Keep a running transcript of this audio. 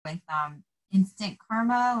with instant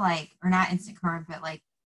karma, like, or not instant karma, but like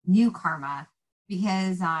new karma,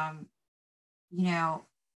 because you know,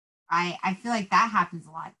 I feel like that happens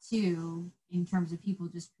a lot too, in terms of people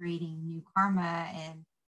just creating new karma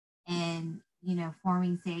and you know,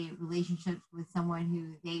 forming, say, relationships with someone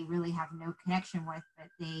who they really have no connection with, but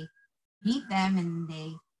they meet them and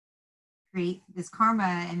they create this karma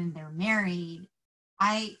and then they're married.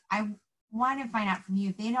 I want to find out from you,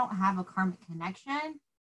 if they don't have a karmic connection,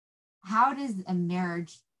 how does a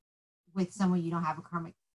marriage with someone you don't have a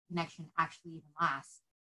karmic connection actually even last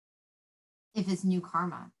if it's new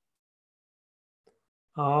karma?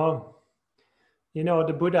 You know,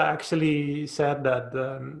 the Buddha actually said that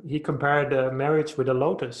he compared marriage with a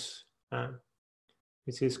lotus,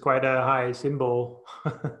 which is quite a high symbol.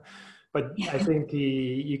 But I think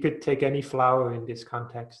you could take any flower in this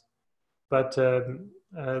context. But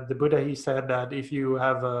the Buddha, he said that if you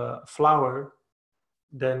have a flower,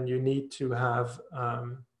 then you need to have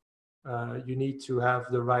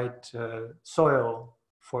the right soil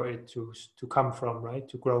for it to come from, right,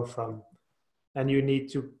 to grow from. And you need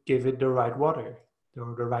to give it the right water,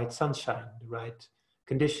 or the right sunshine, the right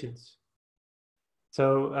conditions.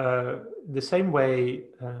 So the same way,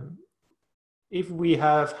 if we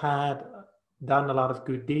have done a lot of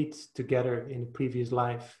good deeds together in a previous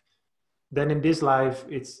life, then in this life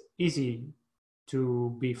it's easy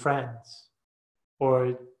to be friends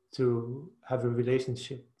or to have a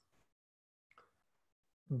relationship.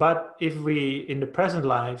 But if we, in the present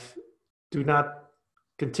life, do not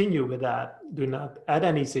continue with that, do not add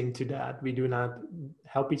anything to that, we do not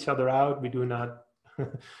help each other out, we do not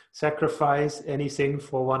sacrifice anything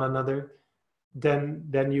for one another,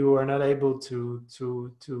 then you are not able to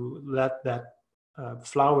let that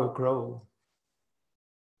flower grow.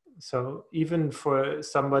 So even for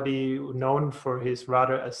somebody known for his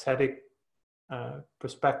rather ascetic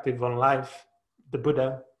perspective on life, the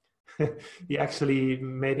Buddha, he actually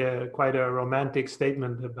made quite a romantic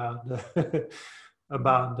statement about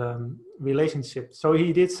about relationships. So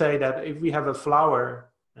he did say that if we have a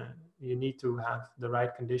flower, you need to have the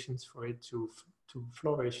right conditions for it to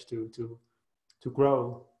flourish, to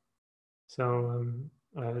grow. So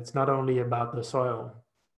it's not only about the soil.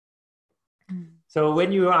 So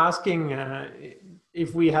when you're asking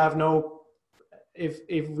if we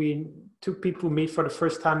two people meet for the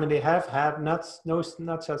first time and they have had not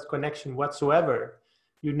such connection whatsoever,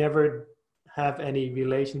 you never have any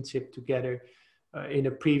relationship together in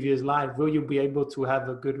a previous life, will you be able to have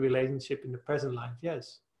a good relationship in the present life?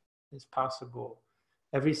 Yes, it's possible.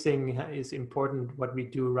 Everything is important what we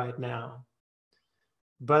do right now.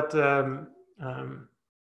 But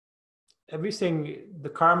everything, the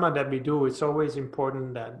karma that we do, it's always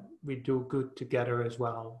important that we do good together as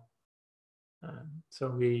well. So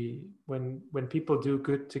when people do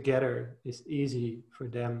good together, it's easy for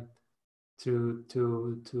them to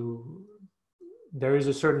there is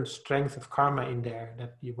a certain strength of karma in there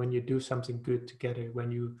that when you do something good together,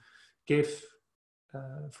 when you give,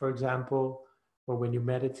 for example, or when you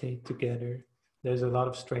meditate together, there's a lot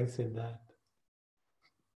of strength in that.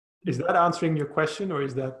 Is that answering your question, or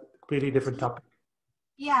is that a completely different topic?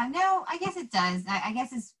 Yeah, no, I guess it does. I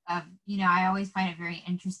guess it's, you know, I always find it very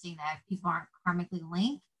interesting that people aren't karmically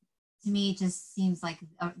linked. To me, it just seems like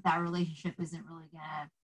that relationship isn't really going to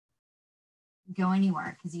go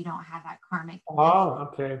anywhere because you don't have that karmic connection. Oh,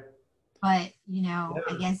 okay. But, you know,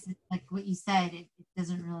 yeah. I guess like what you said, it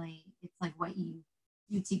doesn't really, it's like what you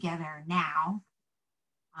do together now.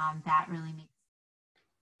 That really makes.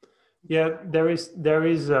 Yeah, there's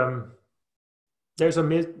a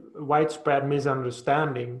widespread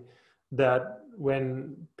misunderstanding that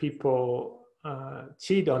when people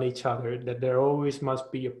cheat on each other, that there always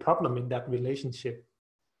must be a problem in that relationship.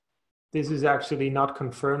 This is actually not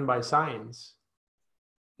confirmed by science.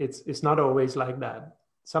 It's not always like that.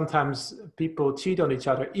 Sometimes people cheat on each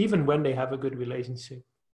other even when they have a good relationship.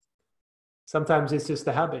 Sometimes it's just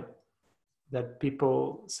a habit that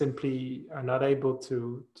people simply are not able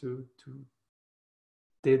to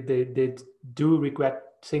they do regret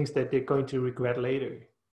things that they're going to regret later.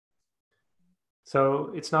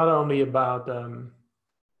 So it's not only about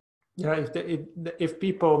if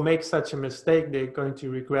people make such a mistake they're going to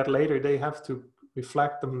regret later, they have to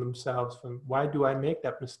reflect on themselves from, why do I make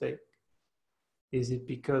that mistake? Is it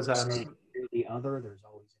because I'm the other? There's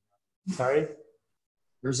always another. Sorry?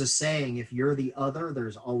 There's a saying, if you're the other,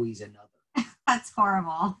 there's always another. That's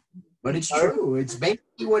horrible. But it's true. It's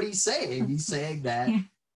basically what he's saying. He's saying that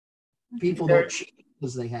people don't cheat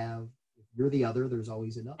because they have, if you're the other, there's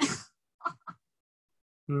always another.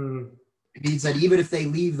 It means that even if they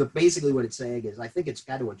leave basically what it's saying is, I think it's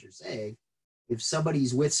kind of what you're saying, if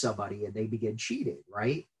somebody's with somebody and they begin cheating,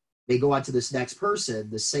 right? They go on to this next person,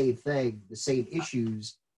 the same thing, the same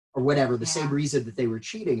issues, or whatever, the same reason that they were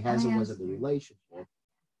cheating wasn't the relationship,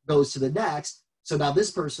 goes to the next. So now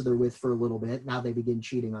this person they're with for a little bit, now they begin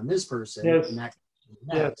cheating on this person. Yes. And that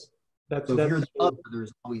Yes. So if you're the other,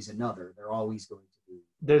 there's always another. They're always going to be.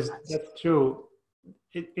 That's true.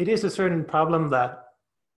 It is a certain problem that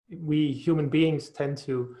we human beings tend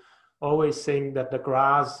to always think that the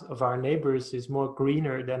grass of our neighbors is more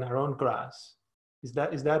greener than our own grass. Is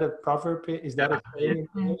that a proverb? Is that a saying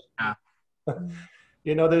in English? Yeah.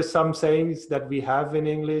 You know, there's some sayings that we have in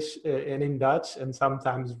English and in Dutch, and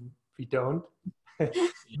sometimes we don't. I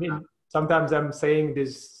mean, sometimes I'm saying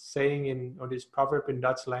this saying or this proverb in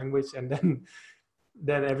Dutch language, and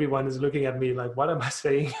then everyone is looking at me like, what am I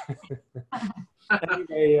saying?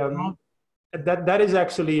 Anyway, that is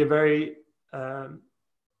actually a very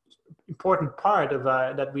important part of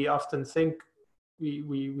that we often think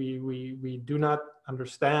we do not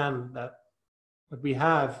understand that what we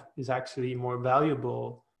have is actually more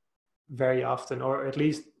valuable very often, or at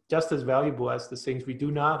least just as valuable as the things we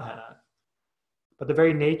do not have. But the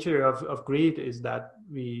very nature of greed is that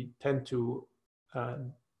we tend to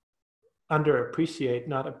underappreciate,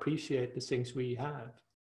 not appreciate the things we have.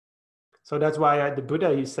 So that's why the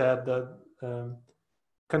Buddha, he said that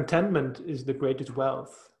contentment is the greatest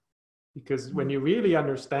wealth. Because when you really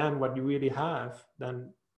understand what you really have,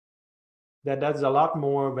 then that's a lot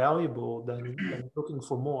more valuable than looking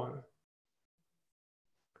for more.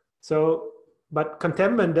 So, but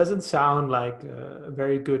contentment doesn't sound like a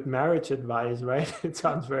very good marriage advice, right? It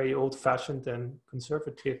sounds very old-fashioned and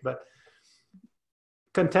conservative, but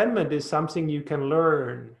contentment is something you can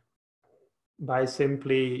learn by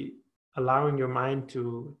simply allowing your mind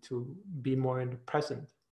to be more in the present.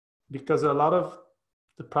 Because a lot of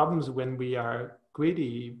the problems when we are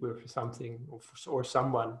greedy with something or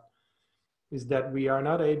someone is that we are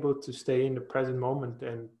not able to stay in the present moment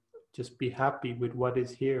and just be happy with what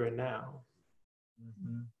is here and now.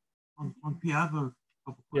 On behalf of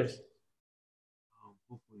Yes.